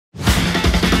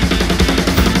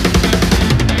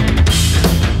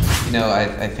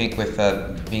I think with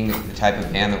being the type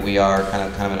of band that we are, kind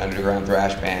of an underground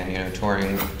thrash band, you know,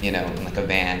 touring, you know, in like a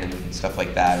van and stuff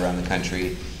like that around the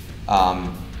country,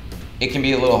 it can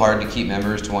be a little hard to keep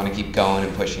members to want to keep going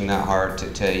and pushing that hard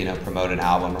to you know, promote an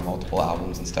album or multiple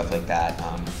albums and stuff like that.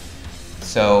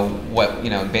 So what, you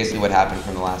know, basically what happened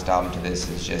from the last album to this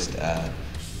is just,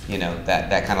 you know,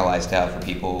 that kind of lifestyle for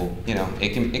people, you know,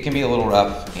 it can be a little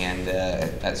rough, and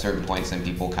at certain points then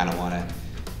people kind of want to,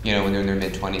 you know, when they're in their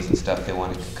mid-20s and stuff, they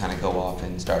want to kind of go off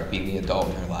and start being the adult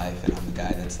in their life, and I'm the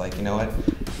guy that's like, you know what,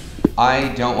 I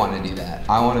don't want to do that.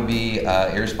 I want to be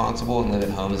irresponsible and live at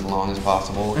home as long as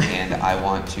possible, and I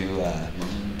want to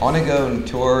go and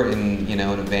tour in, you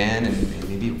know, in a van and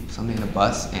maybe someday in a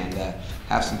bus, and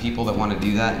have some people that want to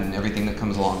do that and everything that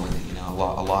comes along with it. You know,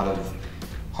 a lot of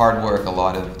hard work, a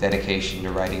lot of dedication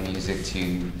to writing music,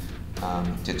 to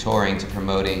touring, to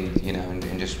promoting, you know,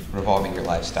 and just revolving your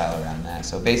lifestyle around that.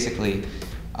 So basically,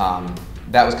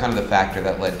 that was kind of the factor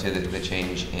that led to the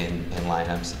change in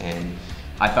lineups. And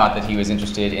I thought that he was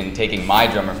interested in taking my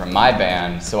drummer from my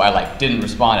band, so I like didn't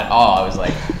respond at all. I was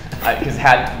like, because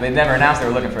they never announced they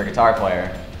were looking for a guitar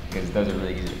player, because those are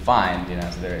really easy to find, you know.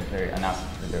 So they announced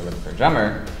that they were looking for a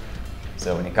drummer.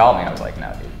 So when he called me, I was like,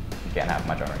 no, dude, you can't have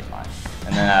my drummer. He's mine.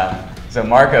 And then so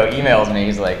Marco emails me.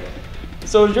 He's like,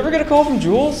 so did you ever get a call from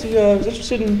Julz? He was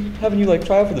interested in having you like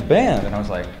try out for the band. And I was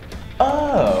like,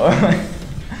 oh,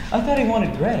 I thought he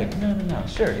wanted Greg. No,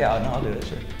 sure, yeah, no, I'll do that,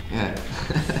 sure. Yeah.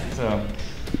 So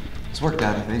it's worked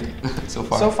out, I think, so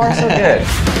far. So far, so good.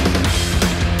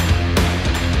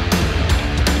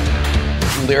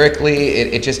 Lyrically,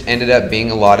 it just ended up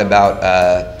being a lot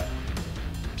about,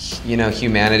 you know,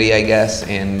 humanity, I guess,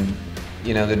 and,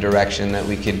 you know, the direction that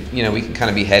we could, you know, we can kind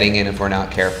of be heading in if we're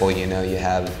not careful. You know, you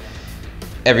have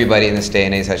everybody in this day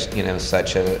and age has, you know,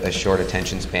 such a short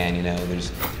attention span. You know,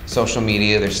 there's social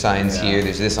media, there's signs here,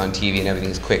 there's this on TV, and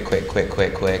everything's quick.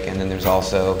 And then there's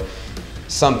also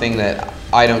something that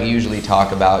I don't usually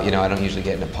talk about. You know, I don't usually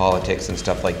get into politics and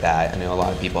stuff like that. I know a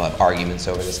lot of people have arguments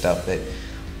over this stuff, but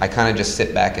I kind of just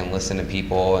sit back and listen to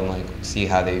people and like see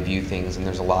how they view things. And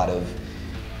there's a lot of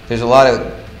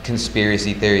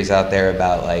conspiracy theories out there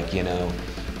about, like, you know,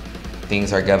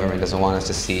 things our government doesn't want us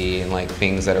to see, and like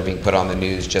things that are being put on the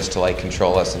news just to like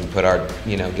control us and put our,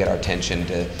 you know, get our attention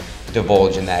to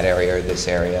divulge in that area or this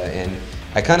area. And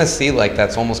I kind of see like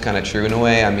that's almost kind of true in a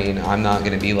way. I mean, I'm not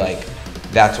going to be like,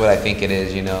 that's what I think it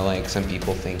is, you know, like some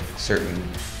people think certain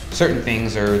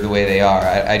things are the way they are.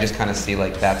 I just kind of see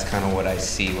like that's kind of what I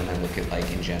see when I look at,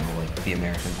 like, in general, like the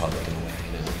American public in a way,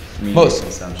 you know. Media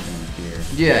consumption and fear.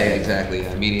 Yeah, exactly.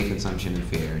 Media consumption and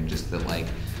fear, and just that, like,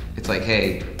 it's like,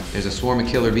 hey, there's a swarm of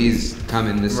killer bees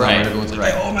coming this summer, and everyone's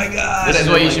like, oh my god! This is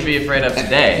what you should be afraid of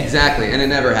today. Exactly, and it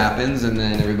never happens, and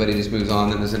then everybody just moves on.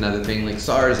 Then there's another thing like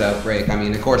SARS outbreak. I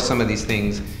mean, of course, some of these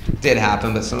things did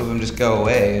happen, but some of them just go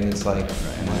away, and it's like,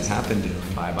 what's happened to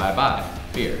them? Bye,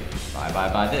 fear.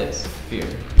 Bye, this, fear.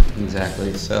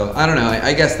 Exactly. So I don't know.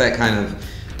 I guess that kind of,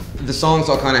 the songs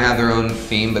all kind of have their own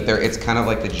theme, but it's kind of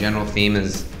like the general theme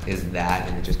is that,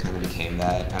 and it just kind of became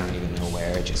that. I don't even know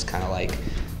where. It just kind of like,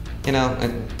 you know,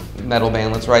 a metal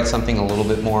band, let's write something a little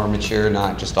bit more mature,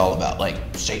 not just all about like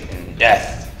Satan,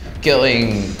 death,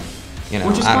 killing, you know.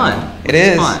 Which is fun. It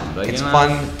is. Fun, but, it's you know,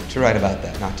 fun to write about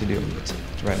that, not to do it, but to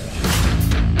write about it.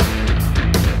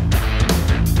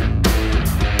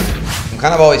 I'm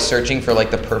kind of always searching for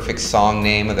like the perfect song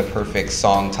name or the perfect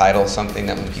song title, something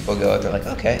that when people go out, they're like,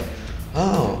 okay,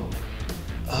 oh,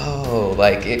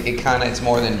 like it kind of, it's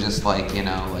more than just like, you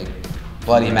know, like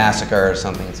Bloody Massacre or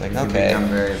something. It's like, okay. You become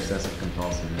very obsessive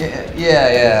compulsive.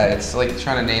 Yeah. It's like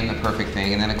trying to name the perfect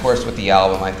thing. And then of course with the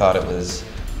album, I thought it was,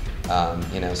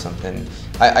 you know, something.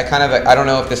 I don't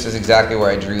know if this is exactly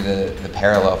where I drew the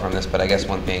parallel from this, but I guess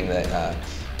one thing that,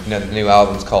 you know, the new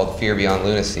album's called Fear Beyond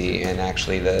Lunacy, and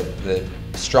actually the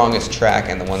strongest track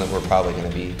and the one that we're probably going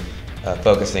to be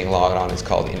focusing a lot on is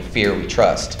called In Fear We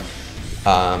Trust,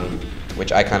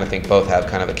 which I kind of think both have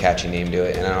kind of a catchy name to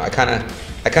it. And I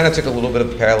kind of took a little bit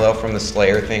of a parallel from the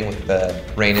Slayer thing with the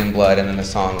Rain in Blood and then the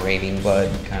song Raining Blood,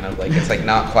 kind of like, it's like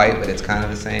not quite, but it's kind of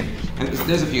the same. And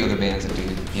there's a few other bands that do,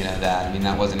 you know, that. I mean,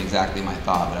 that wasn't exactly my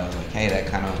thought, but I was like, hey, that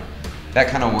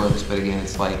kind of works. But again,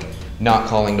 it's like not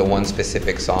calling to one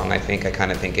specific song. I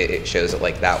kind of think it shows it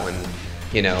like that one,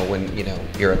 you know, when, you know,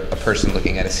 you're a person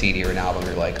looking at a CD or an album,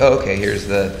 you're like, oh, okay, here's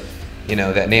the, you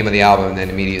know, that name of the album, and then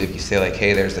immediately if you say like,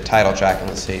 hey, there's the title track, and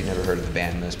let's say you've never heard of the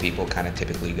band, most people kind of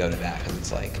typically go to that because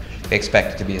it's like, they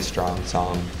expect it to be a strong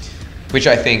song, which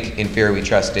I think In Fear We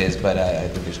Trust is, but I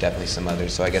think there's definitely some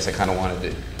others, so I guess I kind of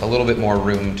wanted a little bit more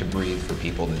room to breathe for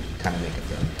people to kind of make up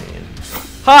their own opinion.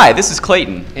 Hi, this is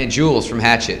Clayton. And Julz from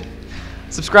Hatchet.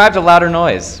 Subscribe to Louder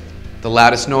Noise. The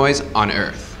loudest noise on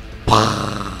earth.